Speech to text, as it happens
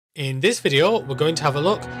In this video, we're going to have a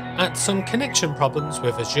look at some connection problems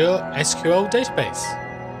with Azure SQL Database.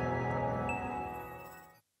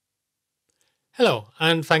 Hello,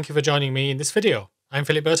 and thank you for joining me in this video. I'm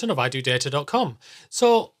Philip Burton of idodata.com.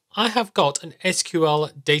 So I have got an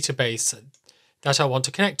SQL database that I want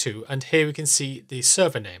to connect to, and here we can see the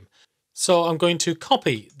server name. So I'm going to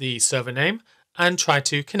copy the server name and try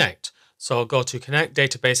to connect. So I'll go to Connect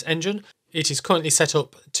Database Engine. It is currently set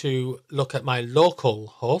up to look at my local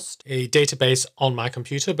host, a database on my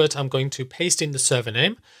computer, but I'm going to paste in the server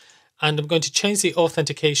name and I'm going to change the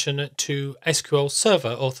authentication to SQL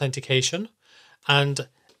Server Authentication and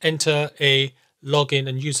enter a login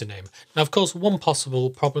and username. Now, of course, one possible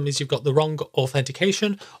problem is you've got the wrong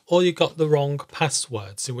authentication or you've got the wrong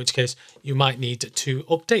passwords, in which case you might need to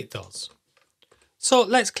update those. So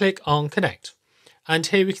let's click on Connect. And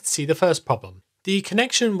here we can see the first problem. The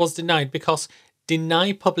connection was denied because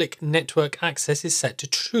deny public network access is set to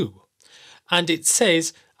true. And it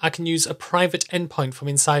says I can use a private endpoint from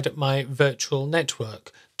inside my virtual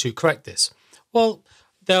network to correct this. Well,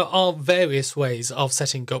 there are various ways of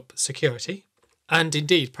setting up security. And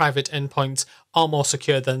indeed, private endpoints are more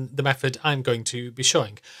secure than the method I'm going to be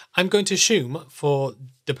showing. I'm going to assume, for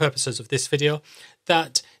the purposes of this video,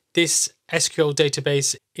 that this SQL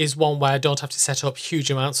database is one where I don't have to set up huge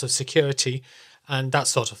amounts of security and that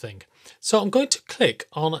sort of thing. So I'm going to click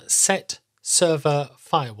on Set Server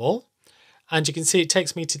Firewall, and you can see it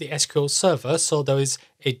takes me to the SQL Server, so there is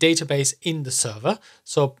a database in the server.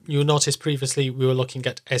 So you'll notice previously we were looking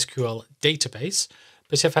at SQL Database,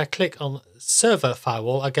 but if I click on Server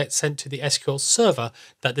Firewall, I get sent to the SQL Server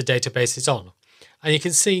that the database is on. And you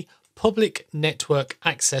can see public network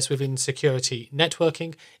access within security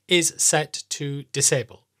networking is set to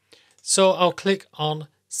disable. So I'll click on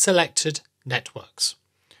Selected Networks.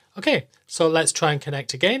 Okay, so let's try and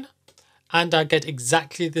connect again, and I get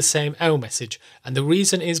exactly the same error message, and the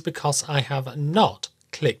reason is because I have not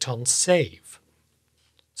clicked on Save.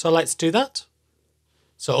 So let's do that.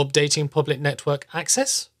 So updating public network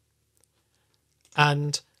access,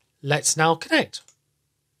 and let's now connect.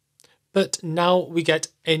 But now we get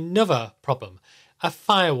another problem, a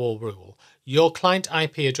firewall rule. Your client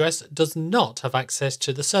IP address does not have access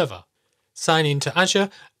to the server. Sign into Azure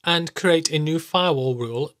and create a new firewall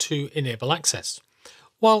rule to enable access.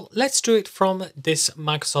 Well, let's do it from this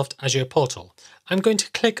Microsoft Azure portal. I'm going to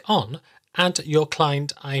click on Add your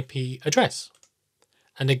client IP address.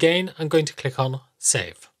 And again, I'm going to click on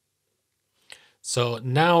Save. So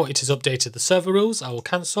now it has updated the server rules. I will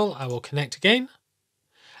cancel, I will connect again.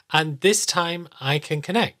 And this time I can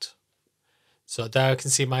connect. So there I can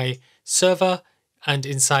see my server, and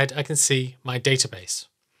inside I can see my database.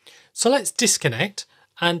 So let's disconnect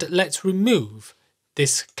and let's remove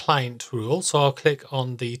this client rule. So I'll click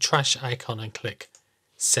on the trash icon and click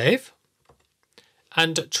Save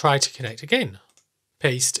and try to connect again.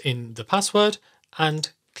 Paste in the password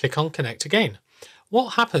and click on Connect again.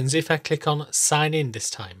 What happens if I click on Sign In this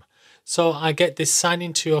time? So I get this Sign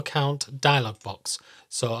Into Your Account dialog box.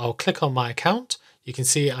 So I'll click on my account. You can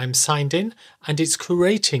see I'm signed in and it's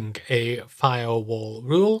creating a firewall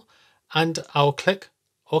rule, and I'll click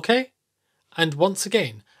OK. And once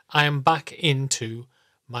again, I am back into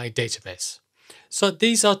my database. So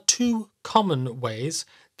these are two common ways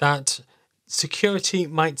that security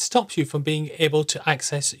might stop you from being able to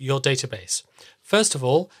access your database. First of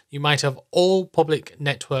all, you might have all public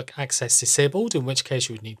network access disabled, in which case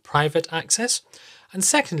you would need private access. And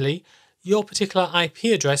secondly, your particular IP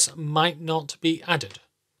address might not be added.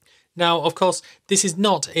 Now, of course, this is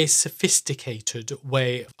not a sophisticated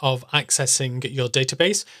way of accessing your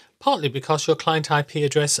database, partly because your client IP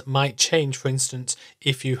address might change. For instance,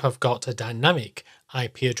 if you have got a dynamic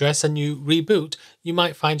IP address and you reboot, you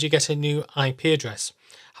might find you get a new IP address.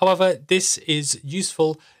 However, this is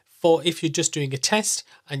useful for if you're just doing a test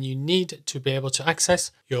and you need to be able to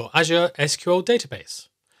access your Azure SQL database.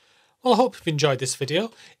 Well, I hope you've enjoyed this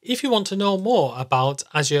video. If you want to know more about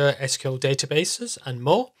Azure SQL databases and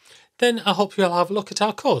more, then I hope you'll have a look at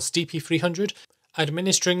our course, DP300,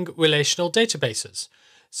 Administering Relational Databases.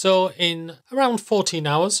 So in around 14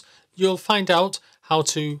 hours, you'll find out how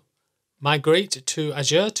to migrate to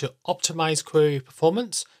Azure to optimize query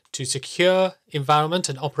performance, to secure environment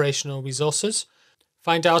and operational resources,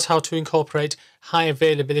 find out how to incorporate high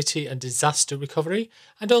availability and disaster recovery,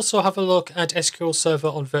 and also have a look at SQL Server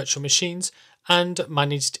on virtual machines and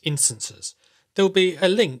managed instances. There will be a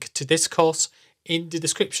link to this course in the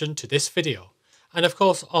description to this video. And of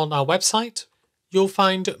course, on our website, you'll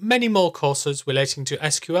find many more courses relating to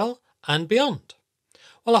SQL and beyond.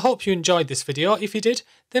 Well, I hope you enjoyed this video. If you did,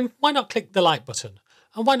 then why not click the like button?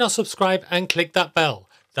 And why not subscribe and click that bell?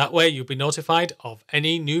 That way you'll be notified of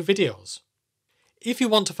any new videos. If you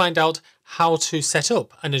want to find out how to set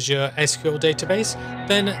up an Azure SQL database,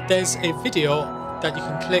 then there's a video that you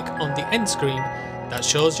can click on the end screen that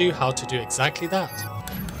shows you how to do exactly that.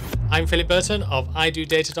 I'm Philip Burton of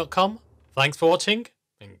idodata.com. Thanks for watching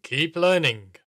and keep learning.